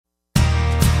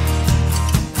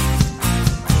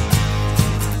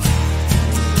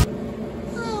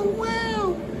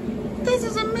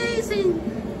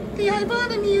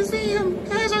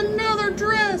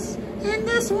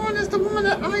one is the one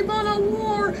that Ivana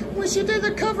wore when she did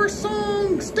the cover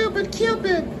song, Stupid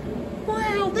Cupid.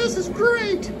 Wow, this is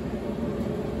great.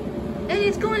 And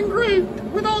it's going great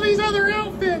with all these other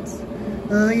outfits.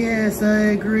 Oh yes,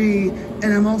 I agree. And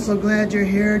I'm also glad you're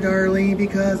here, Darlene,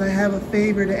 because I have a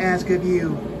favor to ask of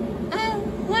you. Oh,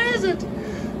 what is it?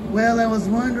 Well, I was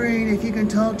wondering if you can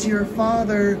talk to your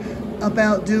father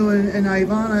about doing an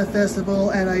Ivana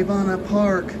Festival at Ivana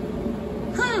Park.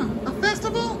 Huh, a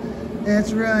festival?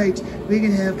 That's right. We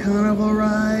can have carnival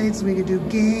rides, we can do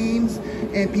games,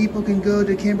 and people can go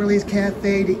to Kimberly's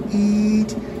Cafe to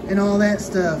eat and all that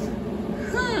stuff.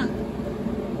 Huh.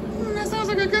 That sounds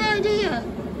like a good idea.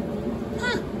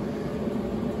 Huh.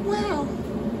 Wow.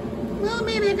 Well,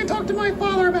 maybe I can talk to my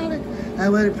father about it. I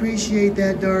would appreciate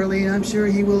that, Darlene. I'm sure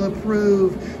he will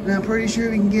approve, and I'm pretty sure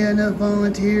we can get enough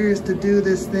volunteers to do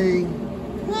this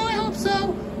thing. Well, I hope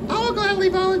so. I will gladly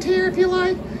volunteer if you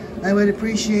like. I would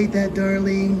appreciate that,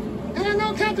 Darlene. And I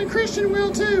know Captain Christian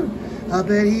will too. I'll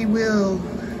bet he will.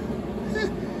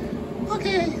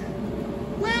 Okay.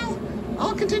 Well,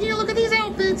 I'll continue to look at these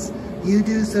outfits. You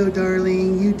do so,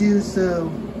 Darlene. You do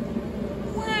so.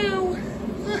 Wow.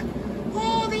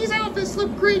 All these outfits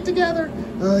look great together.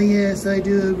 Oh yes, I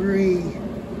do agree.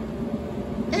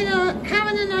 And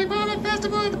having an Ivana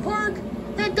Festival at the park,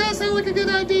 that does sound like a good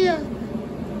idea.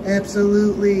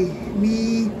 Absolutely.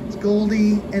 Me,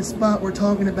 Goldie, and Spot were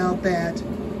talking about that.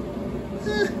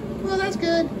 Well, that's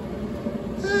good.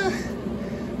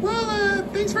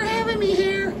 Thanks for having me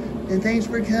here. And thanks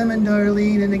for coming,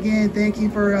 Darlene. And again, thank you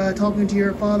for talking to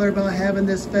your father about having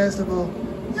this festival.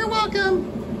 You're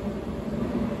welcome.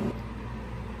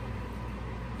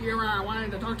 You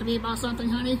wanted to talk to me about something,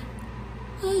 honey?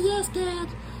 Yes, Dad.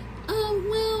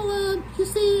 You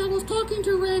see, I was talking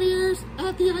to Red Ears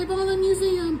at the Ivana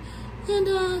Museum, and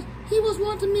he was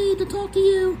wanting me to talk to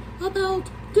you about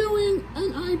doing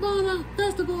an Ivana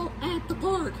Festival at the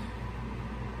park.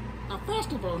 A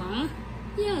festival, huh?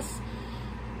 Yes,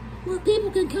 where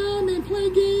people can come and play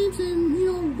games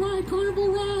and, ride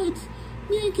carnival rides.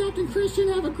 Me and Captain Christian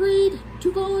have agreed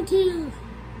to volunteer.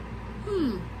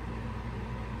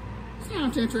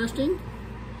 Sounds interesting.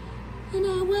 And,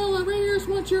 Red Ears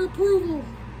wants your approval.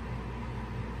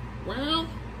 Well,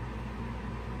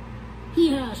 he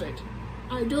has it.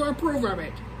 I do approve of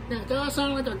it. That does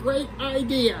sound like a great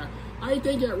idea. I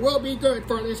think it will be good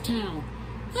for this town.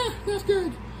 That's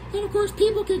good. And of course,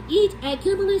 people can eat at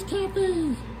Kimberly's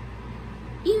Cafe.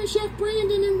 Even Chef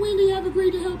Brandon and Wendy have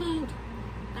agreed to help out.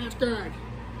 That's good.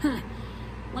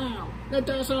 Wow, that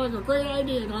does sound like a great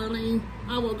idea, Darlene.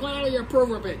 I will gladly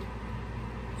approve of it.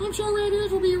 I'm sure Red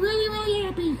Ears will be really, really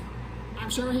happy.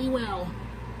 I'm sure he will.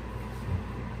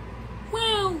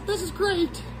 Wow, this is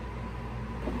great.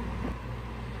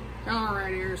 Hello,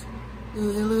 Red Ears.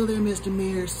 Hello there, Mr.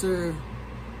 Mayor, sir.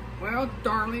 Well,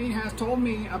 Darlene has told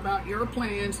me about your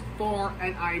plans for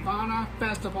an Ivana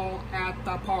Festival at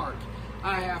the park.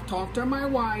 I have talked to my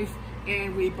wife,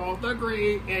 and we both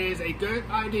agree it is a good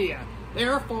idea.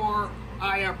 Therefore,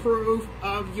 I approve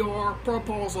of your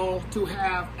proposal to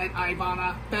have an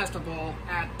Ivana Festival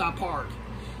at the park.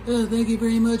 Oh, thank you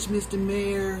very much, Mr.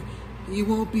 Mayor. You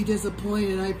won't be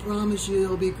disappointed. I promise you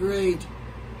it'll be great.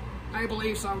 I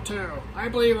believe so, too. I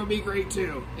believe it'll be great,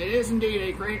 too. It is indeed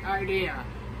a great idea.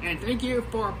 And thank you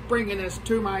for bringing this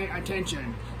to my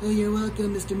attention. Oh, you're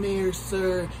welcome, Mr. Mayor,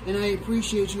 sir. And I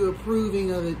appreciate you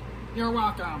approving of it. You're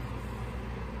welcome.